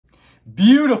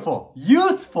beautiful,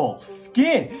 youthful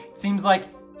skin. It seems like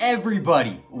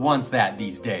everybody wants that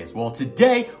these days. Well,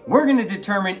 today we're gonna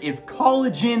determine if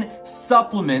collagen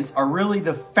supplements are really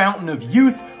the fountain of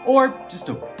youth or just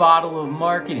a bottle of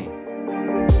marketing.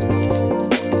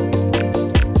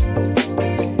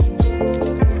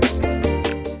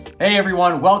 Hey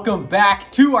everyone, welcome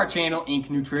back to our channel,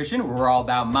 Inc. Nutrition, where we're all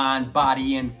about mind,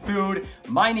 body, and food.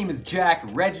 My name is Jack,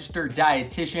 Registered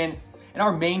Dietitian, and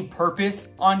our main purpose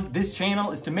on this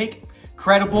channel is to make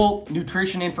credible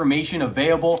nutrition information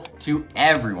available to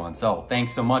everyone. So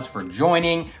thanks so much for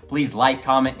joining. Please like,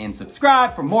 comment, and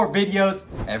subscribe for more videos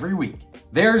every week.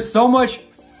 There's so much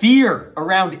fear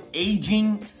around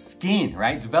aging skin,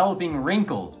 right? Developing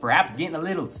wrinkles, perhaps getting a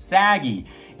little saggy.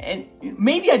 And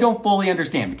maybe I don't fully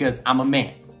understand because I'm a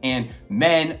man and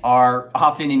men are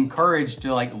often encouraged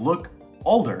to look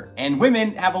older, and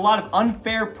women have a lot of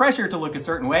unfair pressure to look a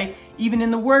certain way, even in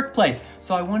the workplace.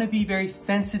 So I want to be very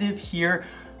sensitive here,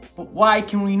 but why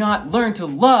can we not learn to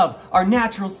love our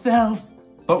natural selves?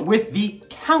 But with the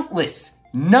countless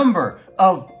number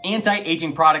of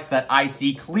anti-aging products that I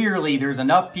see, clearly there's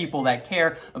enough people that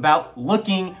care about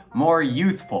looking more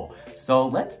youthful. So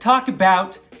let's talk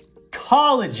about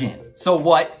collagen. So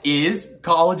what is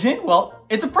collagen? Well,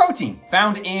 it's a protein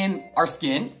found in our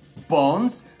skin,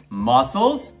 bones,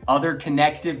 muscles, other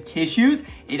connective tissues.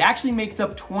 It actually makes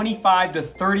up 25 to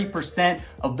 30%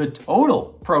 of the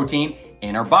total protein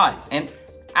in our bodies. And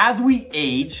as we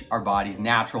age, our body's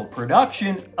natural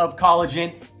production of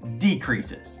collagen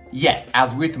decreases. Yes,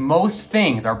 as with most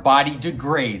things, our body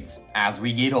degrades as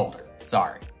we get older.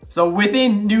 Sorry. So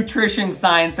within nutrition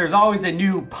science, there's always a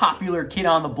new popular kid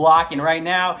on the block, and right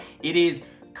now it is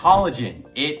collagen.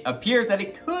 It appears that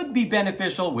it could be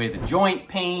beneficial with joint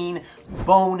pain,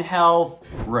 bone health,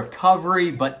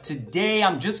 recovery, but today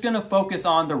I'm just gonna focus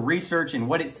on the research and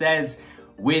what it says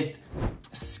with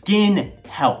skin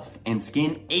health and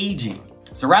skin aging.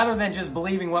 So rather than just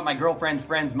believing what my girlfriend's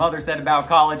friend's mother said about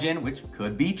collagen, which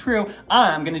could be true,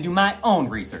 I'm gonna do my own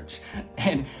research.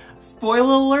 And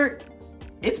spoiler alert,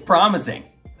 it's promising.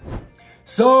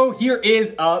 So here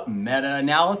is a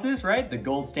meta-analysis, right? The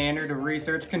gold standard of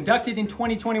research conducted in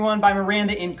 2021 by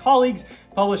Miranda and colleagues,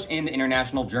 published in the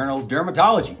International Journal of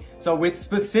Dermatology. So with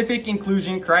specific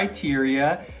inclusion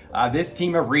criteria, this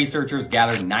team of researchers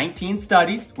gathered 19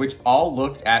 studies, which all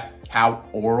looked at how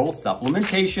oral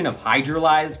supplementation of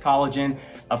hydrolyzed collagen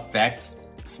affects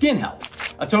skin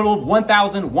health. A total of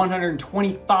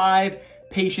 1,125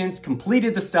 patients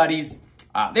completed the studies.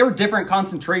 There were different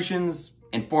concentrations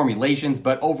and formulations,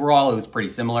 but overall it was pretty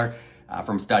similar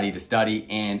from study to study.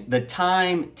 And the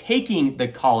time taking the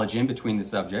collagen between the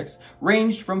subjects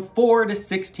ranged from 4 to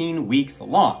 16 weeks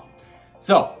long.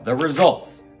 So the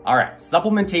results. All right,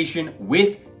 supplementation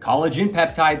with collagen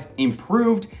peptides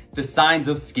improved the signs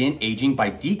of skin aging by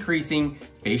decreasing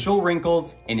facial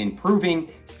wrinkles and improving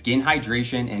skin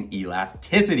hydration and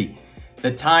elasticity.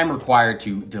 The time required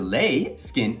to delay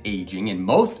skin aging in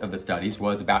most of the studies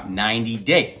was about 90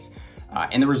 days.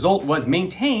 And the result was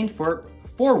maintained for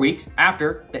 4 weeks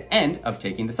after the end of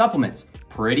taking the supplements.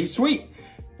 Pretty sweet.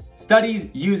 Studies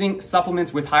using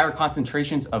supplements with higher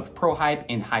concentrations of prohype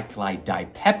and hypochlorite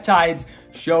dipeptides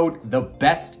showed the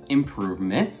best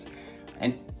improvements.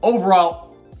 And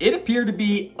overall, it appeared to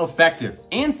be effective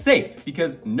and safe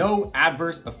because no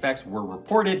adverse effects were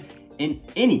reported in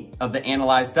any of the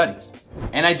analyzed studies.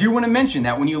 And I do want to mention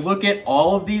that when you look at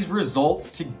all of these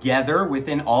results together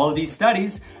within all of these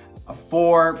studies,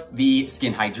 for the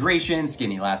skin hydration,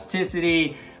 skin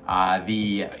elasticity,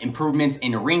 the improvements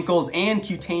in wrinkles and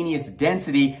cutaneous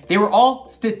density, they were all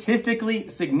statistically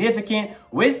significant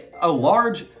with a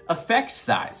large effect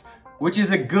size, which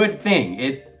is a good thing.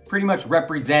 It pretty much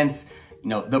represents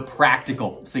the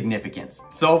practical significance.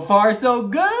 So far, so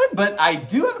good, but I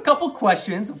do have a couple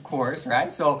questions, of course,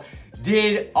 right? So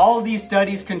did all of these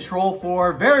studies control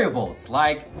for variables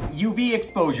like UV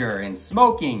exposure and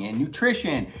smoking and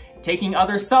nutrition, taking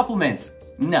other supplements?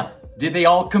 No. Did they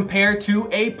all compare to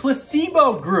a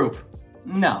placebo group?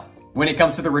 No. When it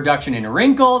comes to the reduction in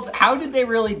wrinkles, how did they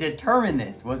really determine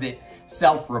this? Was it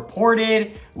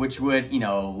self-reported, which would,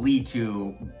 lead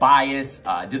to bias?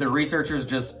 Did the researchers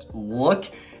just look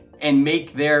and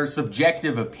make their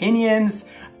subjective opinions?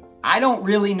 I don't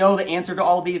really know the answer to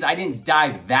all of these. I didn't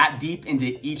dive that deep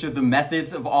into each of the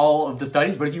methods of all of the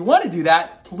studies, but if you want to do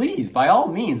that, please, by all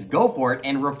means, go for it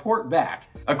and report back.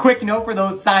 A quick note for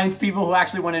those science people who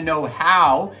actually want to know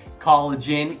how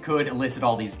collagen could elicit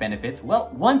all these benefits.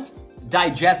 Well, once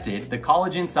digested, the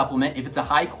collagen supplement, if it's a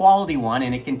high quality one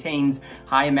and it contains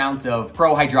high amounts of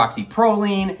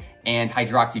prohydroxyproline and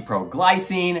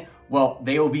hydroxyproglycine, Well,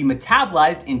 they will be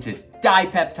metabolized into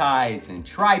dipeptides and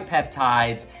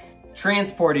tripeptides,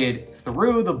 transported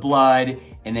through the blood,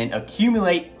 and then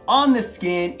accumulate on the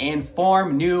skin and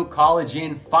form new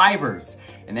collagen fibers.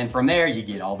 And then from there, you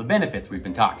get all the benefits we've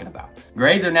been talking about.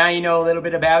 Great, so now you know a little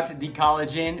bit about the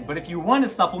collagen, but if you want to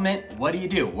supplement, what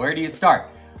do? Where do you start?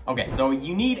 Okay, so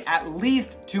you need at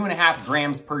least 2.5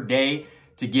 grams per day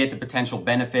to get the potential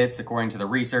benefits according to the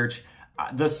research.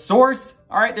 The source,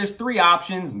 all right, there's 3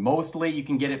 options. Mostly you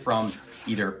can get it from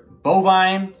either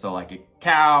bovine, so like a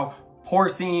cow,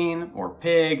 porcine or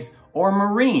pigs, or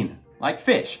marine, like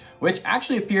fish, which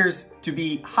actually appears to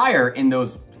be higher in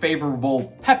those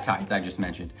favorable peptides I just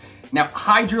mentioned. Now,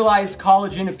 hydrolyzed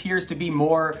collagen appears to be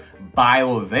more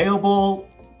bioavailable,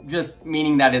 just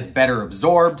meaning that it's better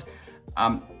absorbed.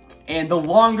 And the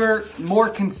longer, more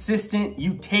consistent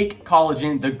you take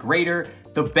collagen, the greater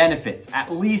the benefits, at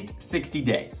least 60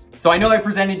 days. So I know I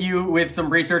presented you with some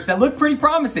research that looked pretty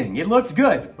promising. It looked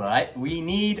good, but we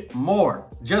need more.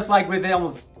 Just like with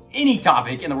almost any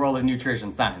topic in the world of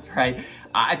nutrition science, right?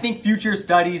 I think future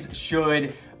studies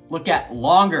should look at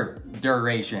longer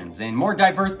durations and more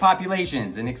diverse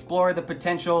populations and explore the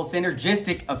potential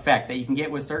synergistic effect that you can get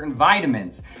with certain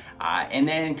vitamins, and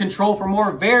then control for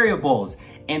more variables.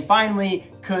 And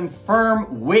finally,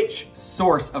 confirm which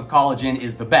source of collagen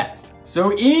is the best.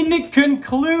 So in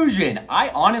conclusion, I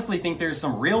honestly think there's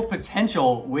some real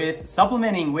potential with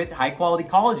supplementing with high quality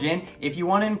collagen if you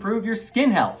want to improve your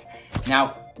skin health.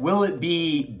 Now, will it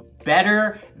be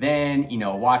better than,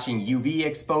 watching UV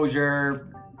exposure,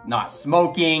 not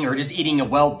smoking, or just eating a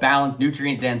well-balanced,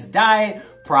 nutrient-dense diet?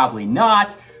 Probably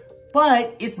not,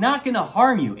 but it's not gonna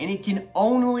harm you and it can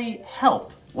only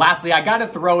help. Lastly, I gotta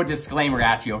throw a disclaimer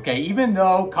at you, okay? Even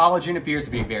though collagen appears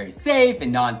to be very safe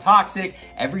and non-toxic,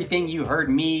 everything you heard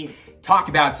me talk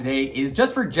about today is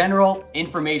just for general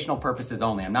informational purposes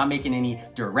only. I'm not making any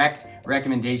direct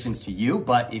recommendations to you,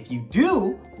 but if you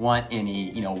do want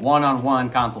any, one-on-one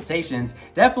consultations,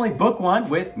 definitely book one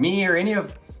with me or any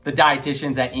of the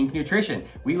dietitians at Inc Nutrition.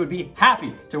 We would be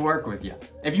happy to work with you.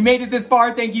 If you made it this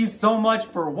far, thank you so much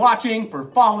for watching, for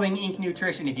following Inc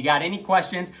Nutrition. If you got any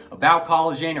questions about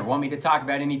collagen or want me to talk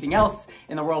about anything else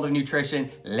in the world of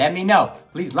nutrition, let me know.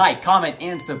 Please like, comment,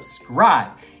 and subscribe.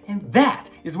 And that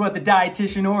is what the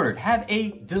dietitian ordered. Have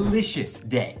a delicious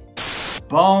day.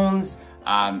 Bones,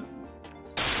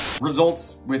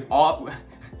 results with all,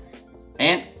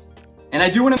 and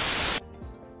I do want to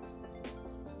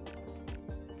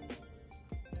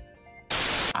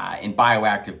in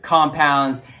bioactive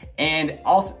compounds, and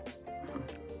also